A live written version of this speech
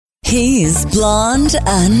He's blonde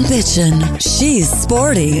and bitchin'. She's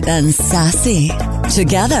sporty and sassy.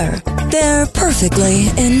 Together, they're perfectly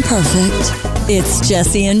imperfect. It's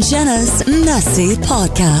Jesse and Jenna's Messy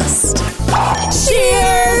Podcast.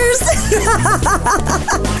 Cheers!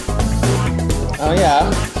 Oh, yeah.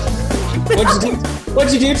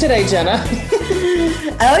 What'd you do today, Jenna?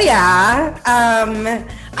 Oh, yeah.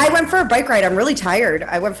 I went for a bike ride. I'm really tired.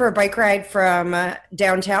 I went for a bike ride from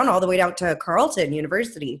downtown all the way down to Carleton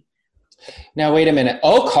University. Now, wait a minute.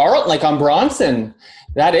 Oh, Carl, like on Bronson.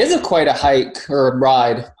 That is quite a hike or a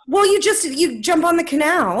ride. Well, you jump on the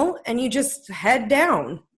canal and you just head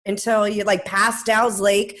down until you pass Dow's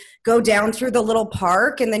Lake, go down through the little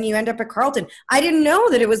park, and then you end up at Carleton. I didn't know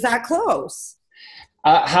that it was that close.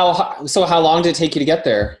 How long did it take you to get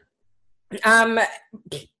there? I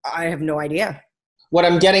have no idea. What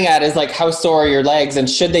I'm getting at is how sore are your legs, and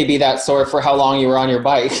should they be that sore for how long you were on your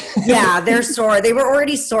bike? Yeah, they're sore. They were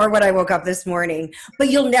already sore when I woke up this morning. But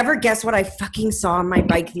you'll never guess what I fucking saw on my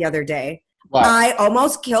bike the other day. What? I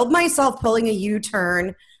almost killed myself pulling a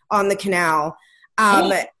U-turn on the canal.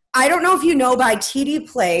 I don't know if you know by TD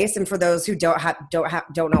Place, and for those who don't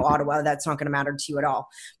know Ottawa, that's not going to matter to you at all.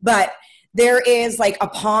 But there is a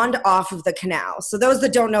pond off of the canal. So those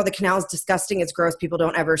that don't know, the canal is disgusting. It's gross. People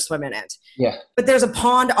don't ever swim in it. Yeah. But there's a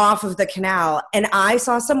pond off of the canal, and I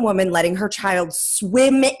saw some woman letting her child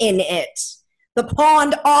swim in it. The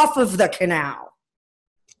pond off of the canal.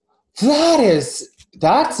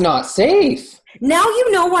 That's not safe. Now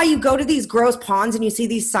you know why you go to these gross ponds and you see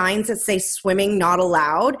these signs that say swimming not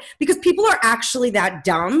allowed, because people are actually that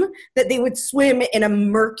dumb that they would swim in a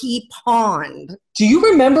murky pond. Do you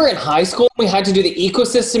remember in high school we had to do the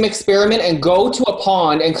ecosystem experiment and go to a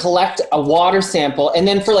pond and collect a water sample, and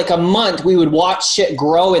then for a month we would watch shit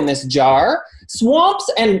grow in this jar? Swamps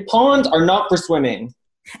and ponds are not for swimming.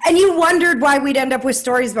 And you wondered why we'd end up with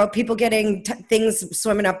stories about people getting things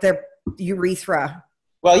swimming up their urethra.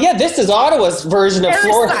 Well, yeah, this is Ottawa's version of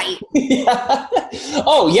Florida. Yeah.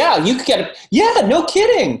 Oh, yeah, you could get it. Yeah, no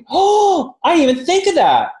kidding. Oh, I didn't even think of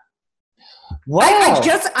that. Wow.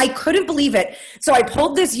 I couldn't believe it. So I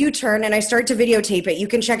pulled this U-turn and I started to videotape it. You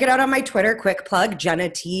can check it out on my Twitter, quick plug, Jenna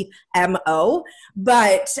TMO.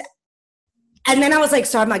 And then I was I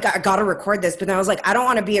got to record this. But then I was I don't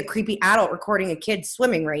want to be a creepy adult recording a kid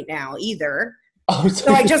swimming right now either. Oh,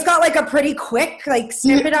 so I just got a pretty quick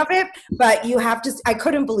snippet of it, but I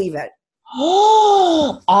couldn't believe it.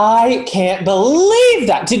 Oh, I can't believe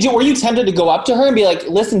that. Were you tempted to go up to her and be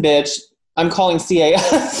listen, bitch, I'm calling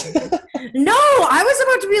CAS? No, I was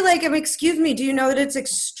about to be excuse me, do you know that it's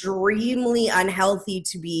extremely unhealthy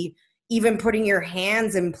to be even putting your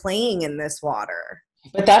hands and playing in this water?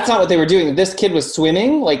 But that's not what they were doing. This kid was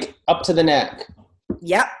swimming up to the neck.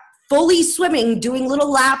 Yep. Fully swimming, doing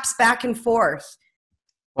little laps back and forth.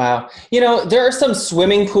 Wow. There are some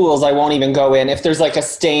swimming pools I won't even go in if there's a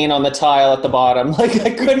stain on the tile at the bottom. I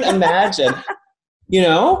couldn't imagine.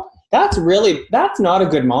 That's not a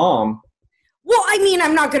good mom. Well, I mean,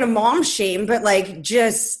 I'm not going to mom shame, but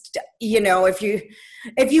just, if you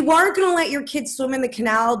aren't going to let your kids swim in the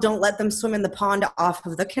canal, don't let them swim in the pond off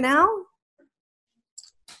of the canal.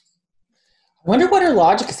 I wonder what her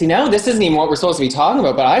logic is. See, now this isn't even what we're supposed to be talking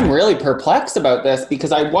about, but I'm really perplexed about this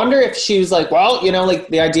because I wonder if she was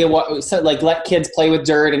the idea let kids play with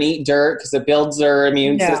dirt and eat dirt because it builds their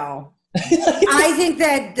immune system. No. I think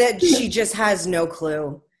that she just has no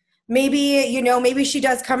clue. Maybe she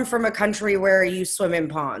does come from a country where you swim in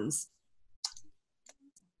ponds.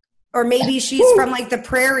 Or maybe she's from the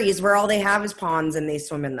prairies where all they have is ponds and they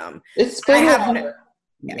swim in them. It's I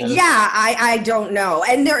don't know.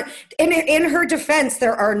 And in her defense,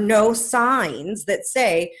 there are no signs that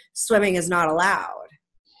say swimming is not allowed.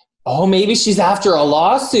 Oh, maybe she's after a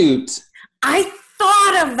lawsuit. I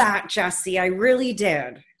thought of that, Jesse. I really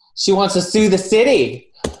did. She wants to sue the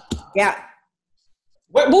city. Yeah.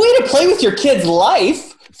 What way to play with your kid's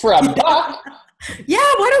life for a buck? Yeah,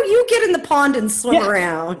 why don't you get in the pond and swim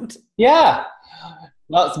around? Yeah.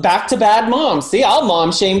 Well, it's back to bad mom. See, I'll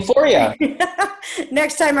mom shame for you.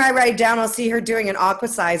 Next time I write down, I'll see her doing an aqua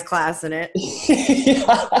size class in it.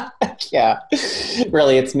 Yeah.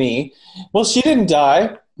 Really, it's me. Well, she didn't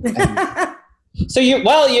die. So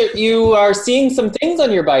you are seeing some things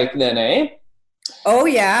on your bike then, eh? Oh,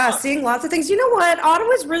 yeah. Seeing lots of things. You know what?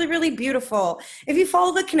 Ottawa's really, really beautiful. If you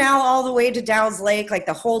follow the canal all the way to Dow's Lake,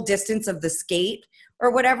 the whole distance of the skate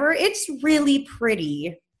or whatever, it's really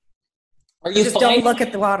pretty. Don't look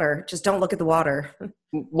at the water. Just don't look at the water.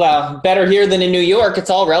 Well, better here than in New York. It's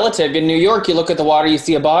all relative. In New York, you look at the water, you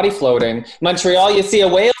see a body floating. Montreal, you see a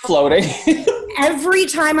whale floating. every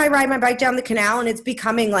time I ride my bike down the canal, and it's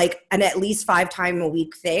becoming like an at least 5 times a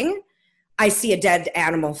week thing, I see a dead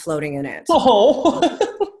animal floating in it. Oh,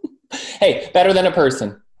 hey, better than a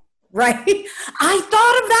person. Right? I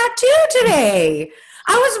thought of that too today.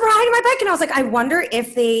 I was riding my bike and I was like, I wonder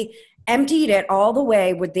if they emptied it all the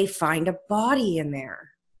way, would they find a body in there?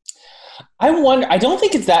 I wonder, I don't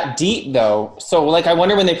think it's that deep though. So like, I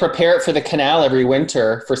wonder when they prepare it for the canal every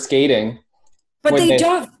winter for skating. But they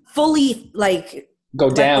don't fully like go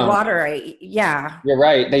down the water. Yeah. You're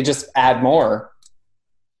right. They just add more.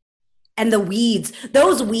 And the weeds,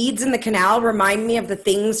 those weeds in the canal remind me of the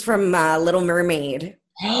things from Little Mermaid.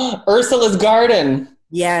 Ursula's garden.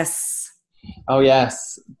 Yes. Oh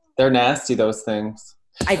yes. They're nasty, those things.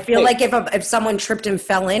 I feel like if someone tripped and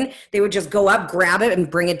fell in, they would just go up, grab it,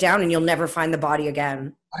 and bring it down, and you'll never find the body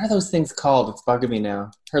again. What are those things called? It's bugging me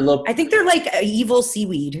now. I think they're like evil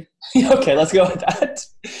seaweed. Okay, let's go with that.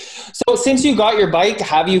 So since you got your bike,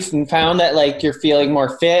 have you found that like you're feeling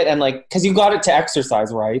more fit and like, because you got it to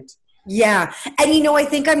exercise, right? Yeah. And I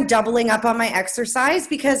think I'm doubling up on my exercise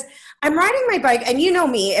because I'm riding my bike, and you know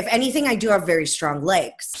me, if anything, I do have very strong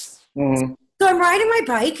legs. Mm-hmm. So I'm riding my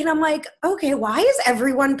bike and I'm like, okay, why is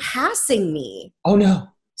everyone passing me? Oh no.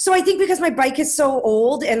 So I think because my bike is so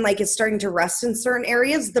old and like it's starting to rust in certain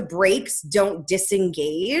areas, the brakes don't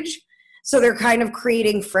disengage. So they're kind of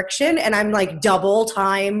creating friction, and I'm like double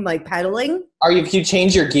time like pedaling. Have you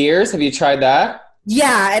changed your gears? Have you tried that?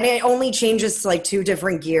 Yeah, and it only changes to like 2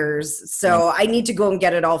 different gears. So I need to go and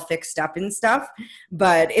get it all fixed up and stuff.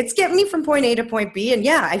 But it's getting me from point A to point B. And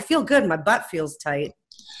yeah, I feel good. My butt feels tight.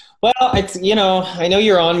 Well, it's, I know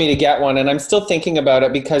you're on me to get one, and I'm still thinking about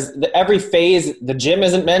it because every phase, the gym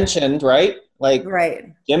isn't mentioned, right? Like,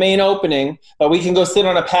 right. Gym ain't opening, but we can go sit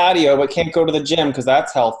on a patio, but can't go to the gym because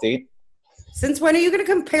that's healthy. Since when are you going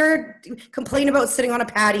to complain about sitting on a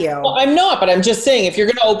patio? Well, I'm not, but I'm just saying, if you're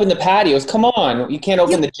going to open the patios, come on. You can't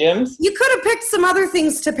open the gyms? You could have picked some other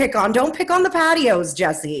things to pick on. Don't pick on the patios,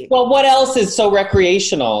 Jesse. Well, what else is so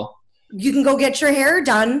recreational? You can go get your hair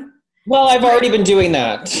done. Well, I've already been doing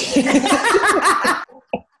that.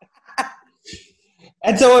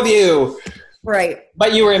 And so have you. Right.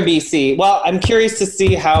 But you were in BC. Well, I'm curious to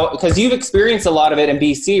see how, because you've experienced a lot of it in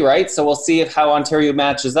BC, right? So we'll see how Ontario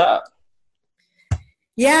matches up.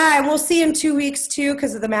 Yeah, and we'll see in 2 weeks too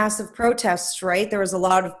because of the massive protests, right? There was a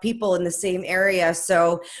lot of people in the same area.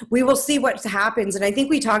 So we will see what happens. And I think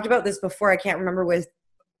we talked about this before. I can't remember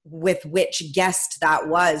with which guest that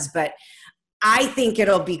was, but I think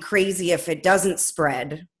it'll be crazy if it doesn't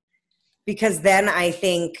spread, because then I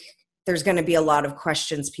think there's going to be a lot of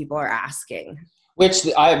questions people are asking. Which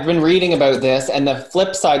I've been reading about this, and the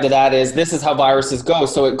flip side to that is this is how viruses go.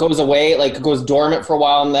 So it goes away, like it goes dormant for a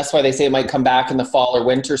while, and that's why they say it might come back in the fall or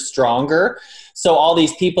winter stronger. So all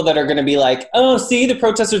these people that are going to be like, oh, see, the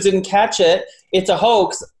protesters didn't catch it, it's a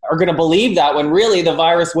hoax, are going to believe that when really the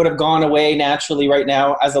virus would have gone away naturally right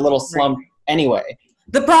now as a little slump anyway.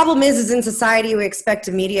 The problem is in society, we expect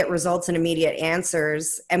immediate results and immediate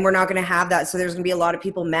answers, and we're not going to have that. So there's going to be a lot of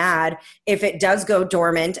people mad if it does go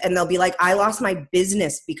dormant, and they'll be like, I lost my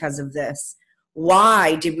business because of this.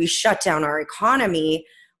 Why did we shut down our economy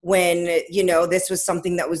when, this was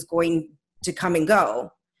something that was going to come and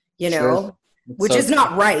go, Sure. Which is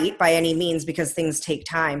not right by any means because things take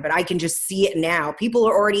time, but I can just see it now. People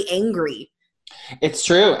are already angry. It's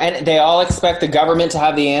true. And they all expect the government to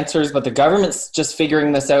have the answers, but the government's just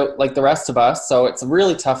figuring this out like the rest of us. So it's a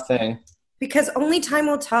really tough thing. Because only time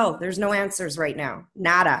will tell. There's no answers right now.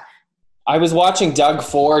 Nada. I was watching Doug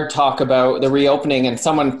Ford talk about the reopening, and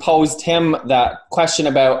someone posed him that question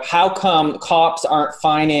about how come cops aren't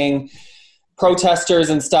fining protesters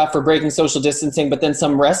and stuff for breaking social distancing, but then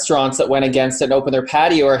some restaurants that went against it and opened their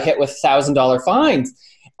patio are hit with $1,000 fines.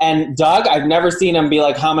 And Doug, I've never seen him be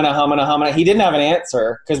like, humana. He didn't have an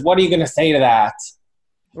answer, because what are you going to say to that?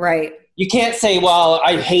 Right. You can't say, well,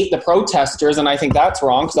 I hate the protesters, and I think that's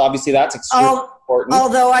wrong, because obviously that's extremely important.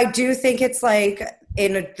 Although I do think it's like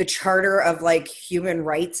in the charter of like human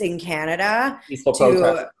rights in Canada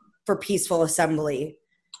for peaceful assembly.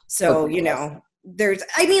 So,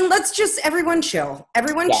 let's just everyone chill.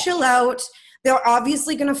 Chill out. They're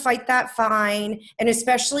obviously going to fight that fine, and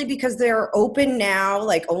especially because they're open now,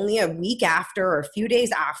 like only a week after or a few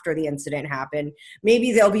days after the incident happened,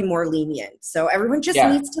 maybe they'll be more lenient. So everyone just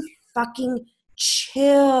needs to fucking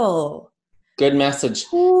chill. Good message.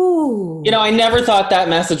 Ooh. I never thought that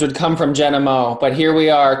message would come from Jenna Moe, but here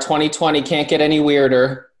we are. 2020 can't get any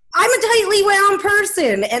weirder. I'm a tightly wound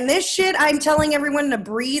person, and this shit, I'm telling everyone to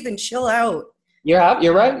breathe and chill out. You're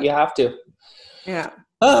right. You have to. Yeah.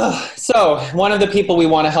 So one of the people we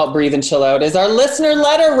want to help breathe and chill out is our listener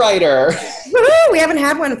letter writer. Woohoo! We haven't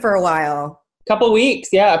had one for a while. Couple weeks,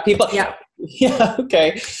 yeah. People, Yeah. yeah.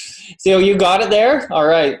 Okay. So you got it there. All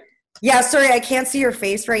right. Yeah, sorry, I can't see your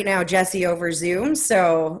face right now, Jesse, over Zoom.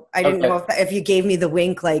 So I didn't know if you gave me the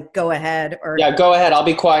wink, like, go ahead. Or yeah, go ahead. I'll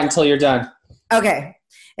be quiet until you're done. Okay.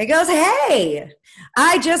 It goes, hey,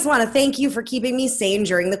 I just want to thank you for keeping me sane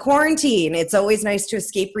during the quarantine. It's always nice to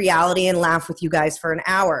escape reality and laugh with you guys for an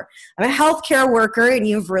hour. I'm a healthcare worker, and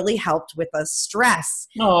you've really helped with the stress.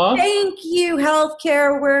 Aww. Thank you,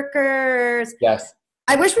 healthcare workers. Yes.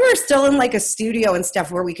 I wish we were still in like a studio and stuff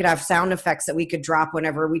where we could have sound effects that we could drop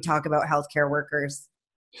whenever we talk about healthcare workers.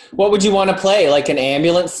 What would you want to play? Like an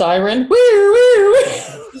ambulance siren? Woo, woo,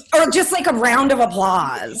 woo. Or just like a round of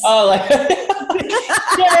applause. Oh, like,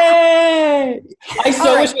 yay! I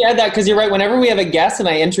so wish we had that, because you're right. Whenever we have a guest and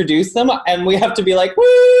I introduce them and we have to be like, woo,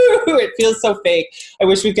 it feels so fake. I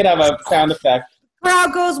wish we could have a sound effect.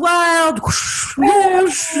 Crowd goes wild.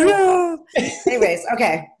 Anyways,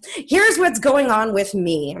 okay. Here's what's going on with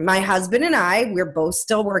me. My husband and I, we're both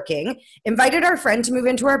still working, invited our friend to move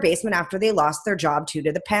into our basement after they lost their job due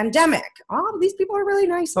to the pandemic. Oh, these people are really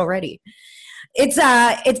nice already.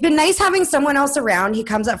 It's been nice having someone else around. He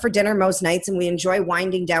comes up for dinner most nights, and we enjoy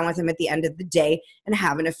winding down with him at the end of the day and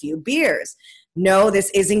having a few beers. No,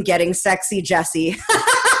 this isn't getting sexy, Jesse.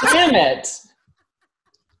 Damn it.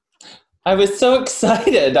 I was so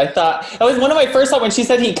excited. I thought, that was one of my first thoughts when she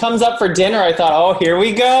said he comes up for dinner. I thought, oh, here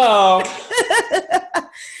we go.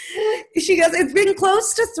 She goes, it's been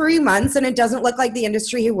close to 3 months, and it doesn't look like the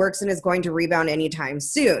industry he works in is going to rebound anytime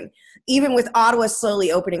soon. Even with Ottawa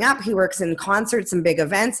slowly opening up, he works in concerts and big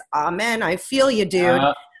events. Amen. I feel you, dude.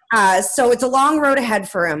 So it's a long road ahead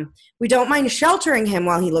for him. We don't mind sheltering him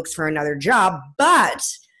while he looks for another job, but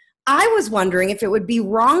I was wondering if it would be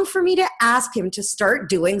wrong for me to ask him to start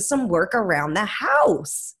doing some work around the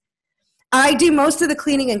house. I do most of the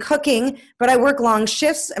cleaning and cooking, but I work long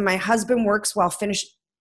shifts, and my husband works while finishing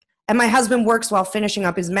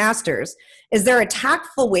up his master's. Is there a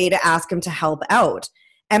tactful way to ask him to help out?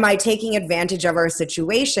 Am I taking advantage of our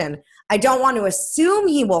situation? I don't want to assume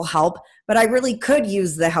he will help, but I really could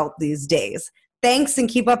use the help these days. Thanks, and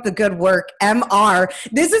keep up the good work, MR.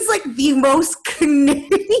 This is like the most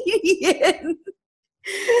Canadian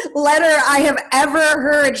letter I have ever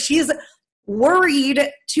heard. She's worried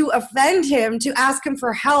to offend him, to ask him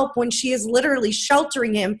for help when she is literally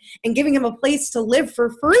sheltering him and giving him a place to live for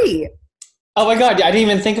free. Oh my God, I didn't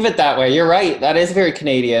even think of it that way. You're right. That is very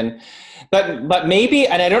Canadian. But maybe,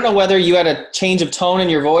 and I don't know whether you had a change of tone in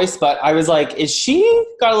your voice, but I was like, is she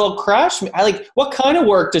got a little crush? What kind of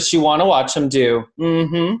work does she want to watch him do?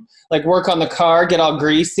 Like work on the car, get all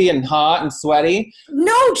greasy and hot and sweaty?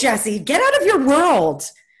 No, Jesse, get out of your world.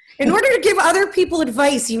 In order to give other people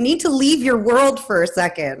advice, you need to leave your world for a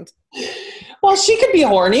second. Well, she could be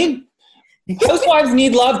horny. Housewives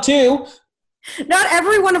need love too. Not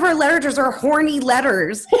every one of our letters are horny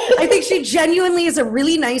letters. I think she genuinely is a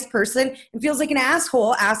really nice person and feels like an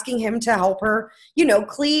asshole asking him to help her,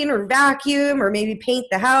 clean or vacuum or maybe paint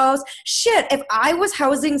the house. Shit, if I was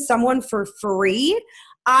housing someone for free,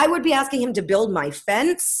 I would be asking him to build my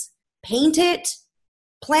fence, paint it,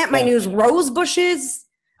 plant my new rose bushes.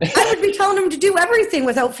 I would be telling him to do everything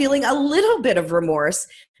without feeling a little bit of remorse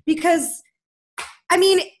because,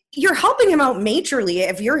 you're helping him out majorly.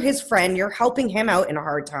 If you're his friend, you're helping him out in a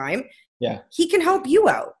hard time. Yeah. He can help you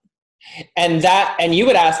out. And you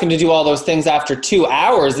would ask him to do all those things after 2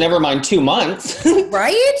 hours, never mind 2 months.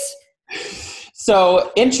 Right?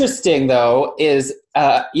 So interesting though is,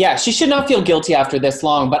 she should not feel guilty after this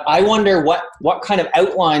long, but I wonder what kind of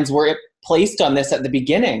outlines were placed on this at the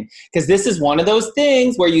beginning. Because this is one of those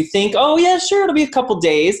things where you think, oh yeah, sure, it'll be a couple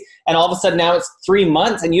days. And all of a sudden now it's 3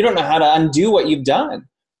 months and you don't know how to undo what you've done.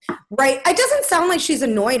 Right. It doesn't sound like she's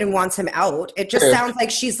annoyed and wants him out. It just sounds like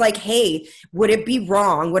she's like, hey, would it be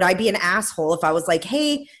wrong? Would I be an asshole if I was like,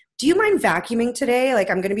 hey, do you mind vacuuming today? Like,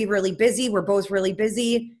 I'm going to be really busy. We're both really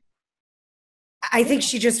busy. I think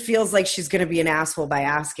she just feels like she's going to be an asshole by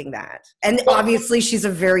asking that. And obviously she's a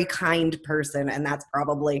very kind person, and that's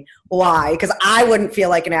probably why, because I wouldn't feel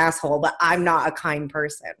like an asshole, but I'm not a kind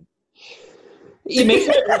person. It makes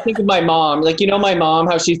me think of my mom. Like, my mom,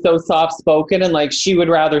 how she's so soft-spoken and like she would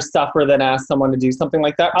rather suffer than ask someone to do something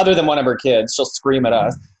like that. Other than one of her kids, she'll scream at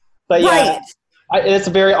us. But yeah, right. It's a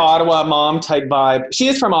very Ottawa mom type vibe. She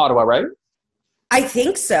is from Ottawa, right? I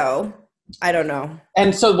think so. I don't know.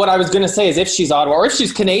 And so what I was going to say is if she's Ottawa or if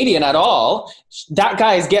she's Canadian at all, that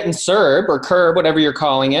guy is getting CERB or CERB, whatever you're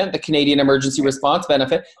calling it, the Canadian Emergency Response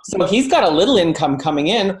Benefit. So he's got a little income coming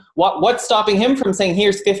in. What's stopping him from saying,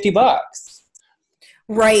 here's $50?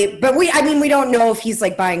 Right. But we don't know if he's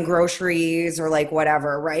like buying groceries or like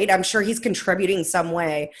whatever, right? I'm sure he's contributing some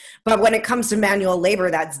way. But when it comes to manual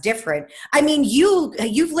labor, that's different. I mean,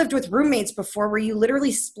 you've lived with roommates before where you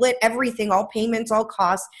literally split everything, all payments, all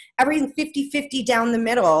costs, everything 50-50 down the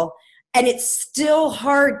middle. And it's still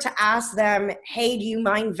hard to ask them, hey, do you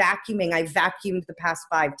mind vacuuming? I vacuumed the past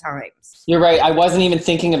 5 times. You're right. I wasn't even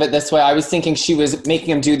thinking of it this way. I was thinking she was making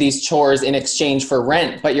him do these chores in exchange for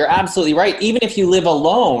rent. But you're absolutely right. Even if you live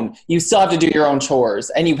alone, you still have to do your own chores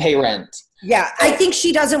and you pay rent. Yeah, I think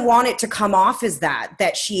she doesn't want it to come off as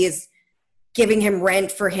that she is giving him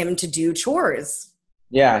rent for him to do chores.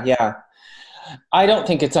 Yeah. I don't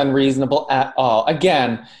think it's unreasonable at all.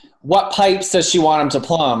 Again, what pipes does she want him to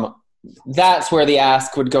plumb? That's where the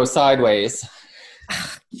ask would go sideways.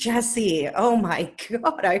 Jesse, oh my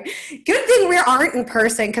God. Good thing we aren't in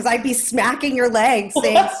person because I'd be smacking your legs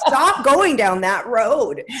saying, stop going down that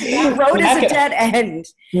road. That road is a dead end.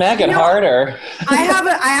 Smack it harder.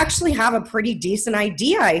 I actually have a pretty decent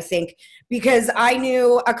idea, I think, because I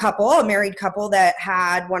knew a married couple that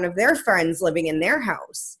had one of their friends living in their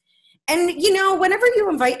house. And, whenever you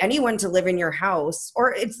invite anyone to live in your house,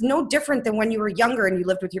 or it's no different than when you were younger and you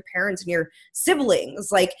lived with your parents and your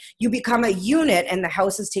siblings, like you become a unit and the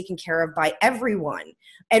house is taken care of by everyone.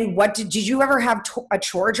 And did you ever have a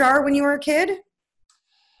chore jar when you were a kid?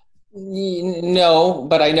 No,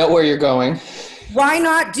 but I know where you're going. Why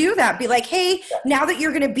not do that? Be like, hey, now that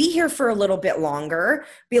you're going to be here for a little bit longer,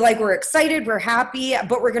 be like, we're excited, we're happy,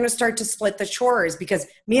 but we're going to start to split the chores because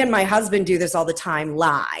me and my husband do this all the time,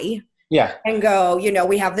 lie. Yeah. And go,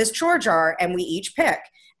 we have this chore jar and we each pick.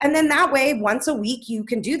 And then that way, once a week, you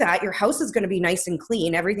can do that. Your house is going to be nice and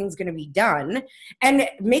clean. Everything's going to be done. And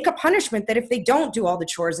make a punishment that if they don't do all the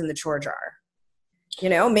chores in the chore jar,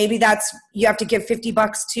 maybe you have to give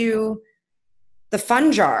 $50 to the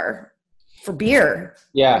fun jar for beer.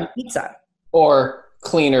 Yeah. And pizza. Or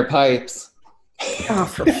cleaner pipes. Oh,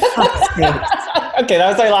 for fuck's sake. Okay, that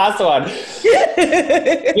was my last one.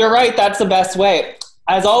 You're right. That's the best way.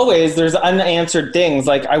 As always, there's unanswered things.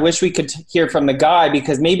 Like, I wish we could hear from the guy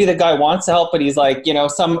because maybe the guy wants to help, but he's like,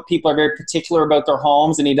 some people are very particular about their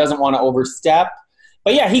homes and he doesn't want to overstep.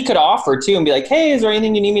 But yeah, he could offer too and be like, hey, is there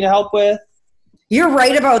anything you need me to help with? You're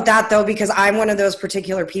right about that though, because I'm one of those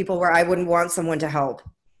particular people where I wouldn't want someone to help.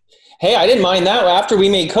 Hey, I didn't mind that. After we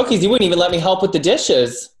made cookies, you wouldn't even let me help with the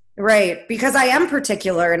dishes. Right. Because I am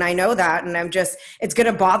particular and I know that. And it's going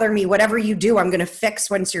to bother me. Whatever you do, I'm going to fix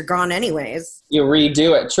once you're gone anyways. You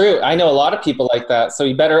redo it. True. I know a lot of people like that. So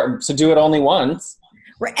you better do it only once.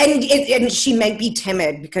 Right. And she might be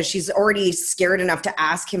timid because she's already scared enough to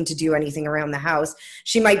ask him to do anything around the house.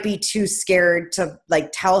 She might be too scared to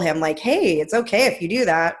tell him hey, it's okay if you do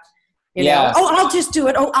that. You know, oh, I'll just do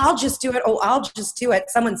it. Oh, I'll just do it. Oh, I'll just do it.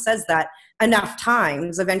 Someone says that enough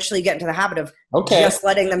times, eventually get into the habit of just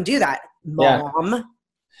letting them do that. Mom. Yeah.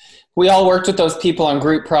 We all worked with those people on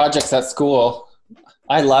group projects at school.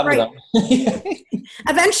 I loved them.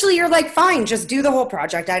 Eventually you're like, fine, just do the whole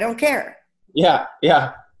project. I don't care. Yeah.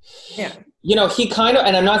 He kind of,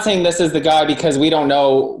 and I'm not saying this is the guy because we don't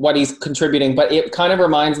know what he's contributing, but it kind of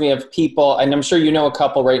reminds me of people, and I'm sure you know a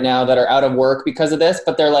couple right now that are out of work because of this,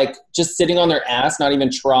 but they're like just sitting on their ass, not even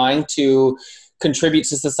trying to contribute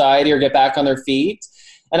to society or get back on their feet.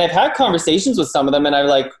 And I've had conversations with some of them and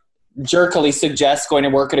I jerkily suggest going to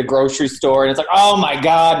work at a grocery store. And it's like, oh my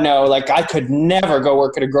God, no, I could never go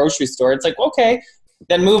work at a grocery store. It's like, okay,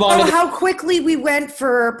 then move on. How quickly we went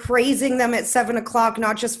for praising them at 7:00,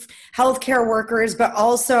 not just healthcare workers, but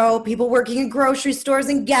also people working in grocery stores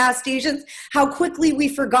and gas stations. How quickly we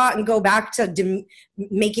forgot and go back to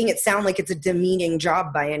making it sound like it's a demeaning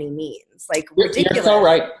job by any means. Ridiculous. You're so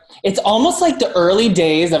right. It's almost like the early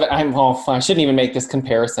days of I shouldn't even make this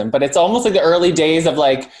comparison, but it's almost like the early days of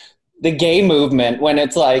the gay movement when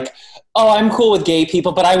it's like, oh, I'm cool with gay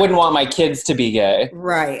people, but I wouldn't want my kids to be gay.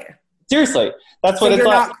 Right. Seriously. That's what it's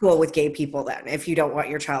like. You're not cool with gay people then if you don't want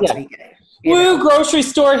your child to be gay. Woo, grocery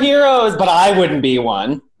store heroes, but I wouldn't be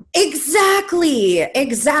one. Exactly.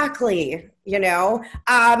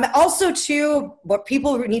 Also too, what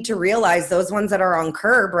people need to realize, those ones that are on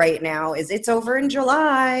Curb right now, is it's over in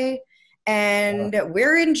July and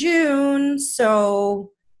we're in June.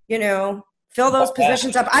 So, fill those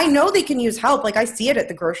positions up. I know they can use help. I see it at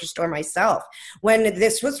the grocery store myself. When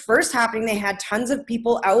this was first happening, they had tons of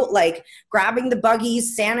people out, grabbing the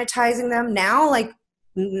buggies, sanitizing them. Now,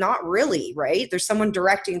 not really, right? There's someone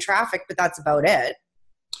directing traffic, but that's about it.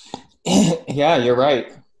 Yeah, you're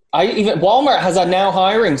right. Walmart has a now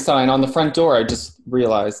hiring sign on the front door. I just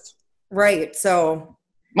realized. Right. So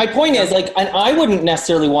My point is, like, and I wouldn't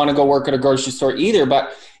necessarily want to go work at a grocery store either,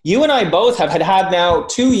 but you and I both have had now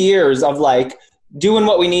 2 years of like doing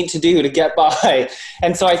what we need to do to get by.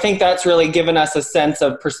 And so I think that's really given us a sense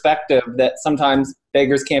of perspective that sometimes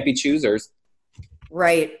beggars can't be choosers.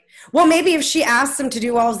 Right. Well, maybe if she asks him to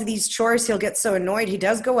do all of these chores, he'll get so annoyed he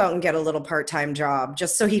does go out and get a little part-time job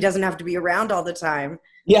just so he doesn't have to be around all the time.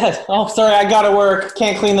 Yes. Oh, sorry, I gotta work.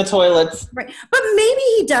 Can't clean the toilets. Right. But maybe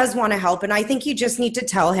he does want to help, and I think you just need to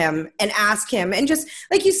tell him and ask him, and just,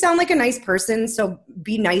 like, you sound like a nice person, so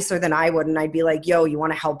be nicer than I would, and I'd be like, yo, you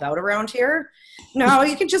want to help out around here? No,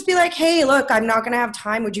 you could just be like, hey, look, I'm not going to have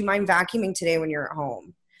time. Would you mind vacuuming today when you're at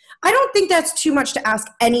home? I don't think that's too much to ask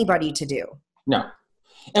anybody to do. No.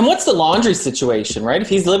 And what's the laundry situation, right? If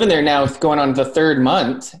he's living there now, going on the 3rd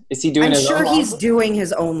month, is he doing his own laundry? I'm sure he's doing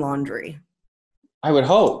his own laundry. I would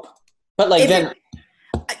hope. But like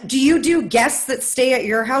do you do guests that stay at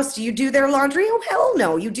your house? Do you do their laundry? Oh, hell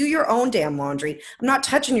no. You do your own damn laundry. I'm not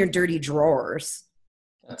touching your dirty drawers.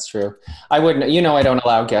 That's true. I wouldn't, I don't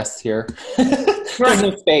allow guests here. There's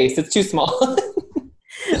no space. It's too small.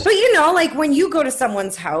 But like when you go to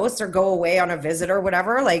someone's house or go away on a visit or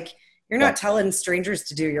whatever, like you're not telling strangers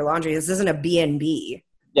to do your laundry. This isn't a B&B.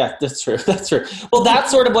 Yeah, that's true. That's true. Well,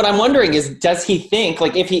 that's sort of what I'm wondering is, does he think,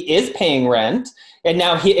 like, if he is paying rent and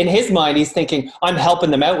now in his mind, he's thinking, I'm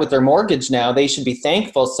helping them out with their mortgage now. They should be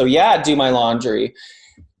thankful. So yeah, do my laundry.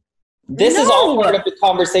 This is all part of the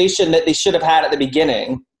conversation that they should have had at the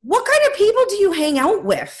beginning. What kind of people do you hang out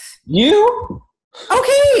with? You?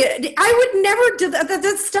 Okay, I would never do that.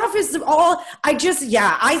 That stuff is all, I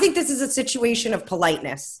think this is a situation of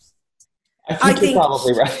politeness. I think you're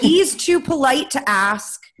probably right. He's too polite to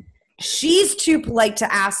ask. She's too polite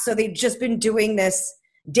to ask. So they've just been doing this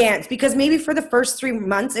dance because maybe for the first 3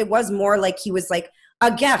 months, it was more like he was like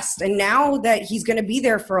a guest. And now that he's going to be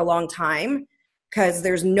there for a long time, because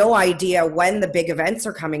there's no idea when the big events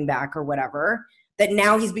are coming back or whatever, that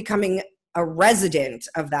now he's becoming a resident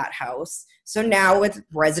of that house. So now with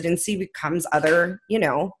residency becomes other,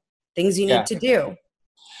 things you need to do.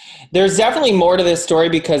 There's definitely more to this story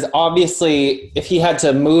because obviously if he had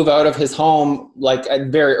to move out of his home like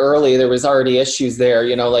very early, there was already issues there,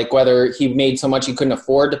 like whether he made so much he couldn't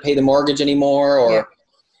afford to pay the mortgage anymore or... Yeah.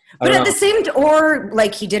 But at the same, or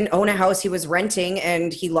like he didn't own a house, he was renting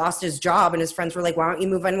and he lost his job and his friends were like, why don't you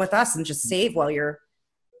move in with us and just save while you're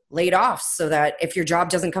laid off so that if your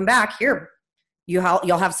job doesn't come back, here, you'll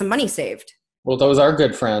have some money saved. Well, those are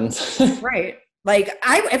good friends. Right. Like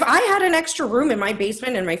if I had an extra room in my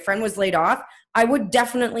basement and my friend was laid off, I would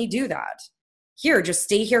definitely do that. Here, just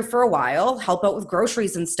stay here for a while, help out with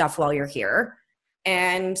groceries and stuff while you're here.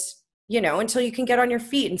 And, until you can get on your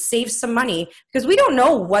feet and save some money because we don't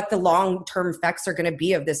know what the long-term effects are going to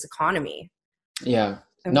be of this economy. Yeah.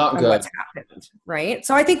 Not good. What's happened, right?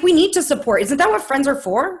 So I think we need to support. Isn't that what friends are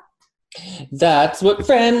for? That's what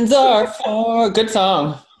friends are for. Good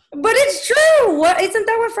song. But it's true. Isn't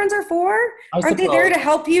that what friends are for? Aren't they there to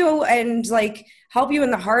help you and help you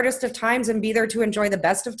in the hardest of times and be there to enjoy the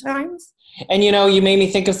best of times? And you made me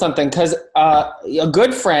think of something because a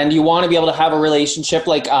good friend, you want to be able to have a relationship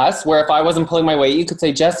like us where if I wasn't pulling my weight, you could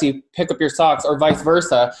say, Jesse, pick up your socks or vice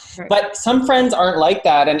versa. Right. But some friends aren't like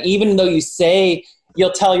that. And even though you say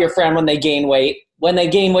you'll tell your friend when they gain weight,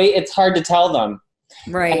 it's hard to tell them.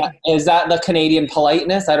 Right. Is that the Canadian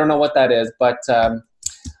politeness? I don't know what that is, but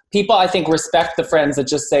people, I think, respect the friends that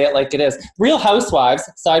just say it like it is. Real Housewives,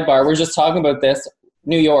 sidebar, we're just talking about this,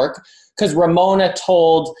 New York, because Ramona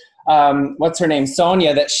told, what's her name,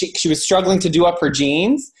 Sonia, that she was struggling to do up her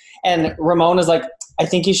jeans. And Ramona's like, I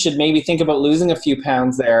think you should maybe think about losing a few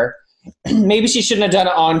pounds there. Maybe she shouldn't have done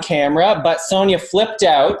it on camera, but Sonia flipped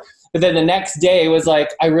out. But then the next day was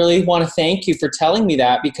like, I really want to thank you for telling me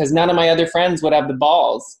that because none of my other friends would have the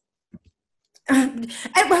balls. And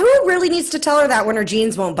who really needs to tell her that when her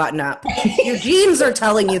jeans won't button up? Your jeans are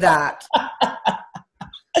telling you that.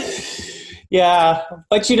 Yeah,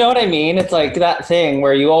 but you know what I mean? It's like that thing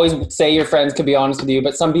where you always say your friends could be honest with you,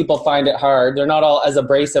 but some people find it hard. They're not all as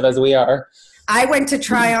abrasive as we are. I went to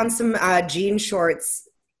try on some jean shorts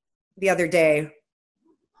the other day.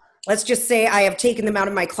 Let's just say I have taken them out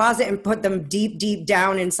of my closet and put them deep, deep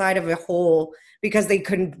down inside of a hole because they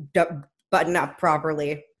couldn't button up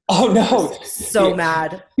properly. Oh, no. So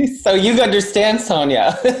mad. So you understand,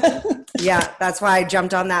 Sonia. Yeah, that's why I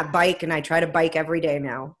jumped on that bike and I try to bike every day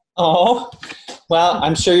now. Oh, well,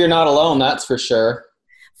 I'm sure you're not alone. That's for sure.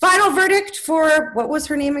 Final verdict for, what was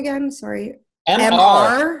her name again? Sorry.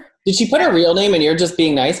 MR. Did she put her real name and you're just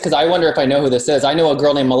being nice? Because I wonder if I know who this is. I know a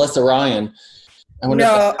girl named Melissa Ryan.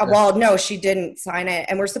 No, she didn't sign it.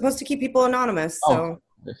 And we're supposed to keep people anonymous. So.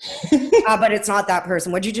 But it's not that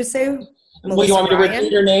person. What'd you just say? Well, you want me to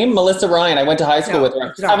repeat your name? Melissa Ryan. I went to high school with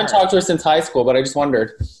her. I haven't talked to her since high school, but I just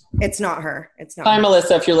wondered. It's not her. It's not. Hi, her.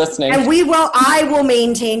 Melissa, if you're listening. And I will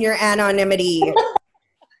maintain your anonymity.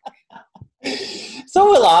 So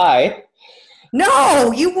will I.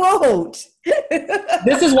 No, you won't.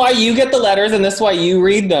 This is why you get the letters and this is why you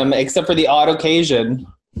read them, except for the odd occasion.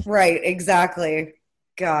 Right, exactly.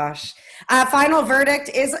 Gosh. Final verdict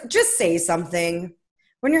is just say something.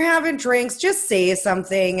 When you're having drinks, just say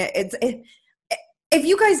something. If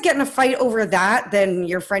you guys get in a fight over that, then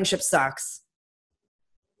your friendship sucks.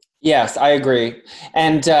 Yes, I agree.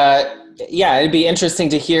 And yeah, it'd be interesting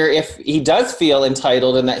to hear if he does feel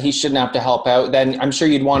entitled and that he shouldn't have to help out. Then I'm sure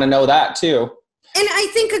you'd want to know that too. And I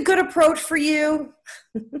think a good approach for you,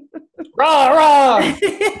 rah, rah.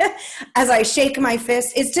 as I shake my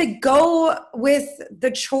fist, is to go with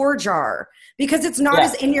the chore jar. Because it's not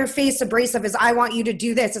as in-your-face abrasive as I want you to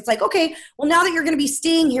do this. It's like, okay, well, now that you're going to be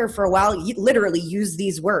staying here for a while, you literally use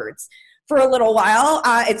these words. For a little while,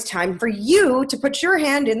 it's time for you to put your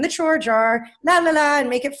hand in the chore jar, la, la, la, and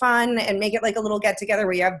make it fun and make it like a little get-together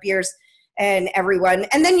where you have beers and everyone.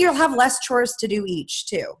 And then you'll have less chores to do each,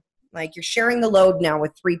 too. Like, you're sharing the load now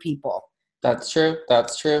with 3 people. That's true.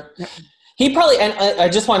 That's true. He probably, and I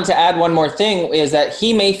just wanted to add one more thing, is that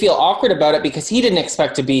he may feel awkward about it because he didn't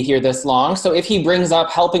expect to be here this long. So if he brings up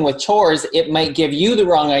helping with chores, it might give you the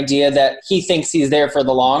wrong idea that he thinks he's there for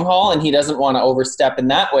the long haul and he doesn't want to overstep in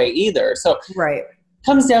that way either. So right. It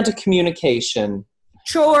comes down to communication.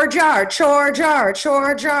 Chore jar, chore jar,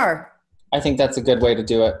 chore jar. I think that's a good way to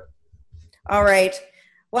do it. All right.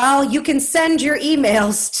 Well, you can send your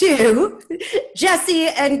emails to Jesse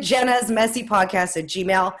and Jenna's Messy Podcast at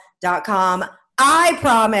gmail.com. I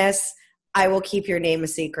promise I will keep your name a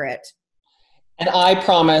secret. And I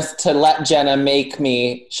promise to let Jenna make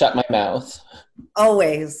me shut my mouth.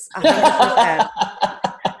 Always. 100%.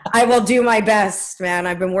 I will do my best, man.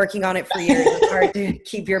 I've been working on it for years. It's hard to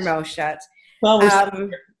keep your mouth shut. Well,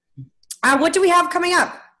 what do we have coming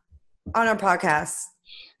up on our podcast?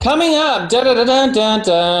 Coming up,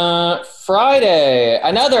 Friday,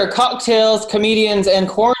 another Cocktails, Comedians, and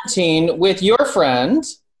Quarantine with your friend...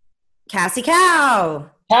 Cassie Cow.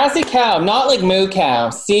 Cassie Cow, not like Moo Cow,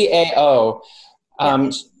 C-A-O.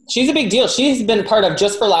 She's a big deal. She's been part of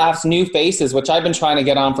Just for Laughs New Faces, which I've been trying to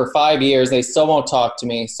get on for 5 years. They still won't talk to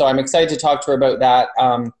me. So I'm excited to talk to her about that.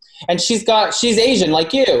 And she's Asian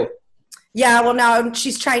like you. Yeah, well, no,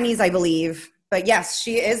 she's Chinese, I believe. But yes,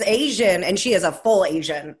 she is Asian, and she is a full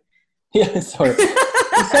Asian. Yeah, sorry.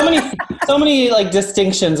 so many like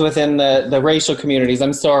distinctions within the racial communities.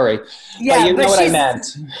 I'm sorry. Yeah, but you know what I meant.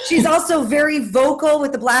 She's also very vocal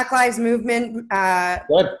with the Black Lives Movement,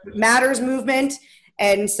 Matters movement.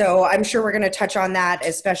 And so I'm sure we're going to touch on that,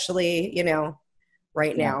 especially,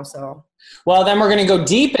 right now. So. Well, then we're going to go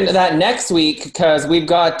deep into that next week because we've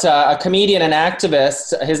got a comedian and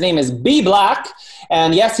activist. His name is B Black.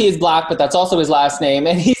 And yes, he is Black, but that's also his last name.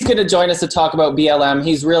 And he's going to join us to talk about BLM.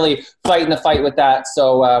 He's really fighting the fight with that.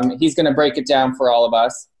 So he's going to break it down for all of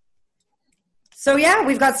us. So yeah,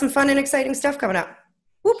 we've got some fun and exciting stuff coming up.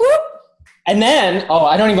 Whoop, whoop. And then,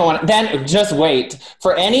 I don't even want to, then just wait.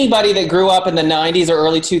 For anybody that grew up in the 90s or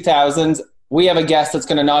early 2000s, we have a guest that's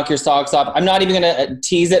going to knock your socks off. I'm not even going to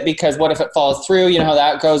tease it because what if it falls through? You know how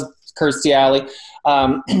that goes, Kirstie Alley.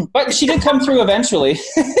 But she did come through eventually.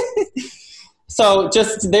 So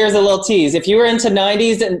just there's a little tease. If you were into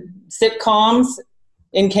 90s and sitcoms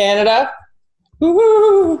in Canada,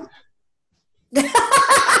 woo-hoo.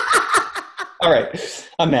 All right,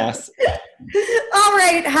 a mess. All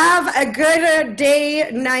right, have a good day,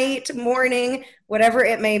 night, morning, whatever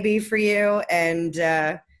it may be for you. And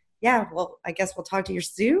well, I guess we'll talk to you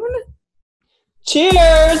soon.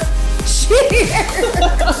 Cheers! Cheers!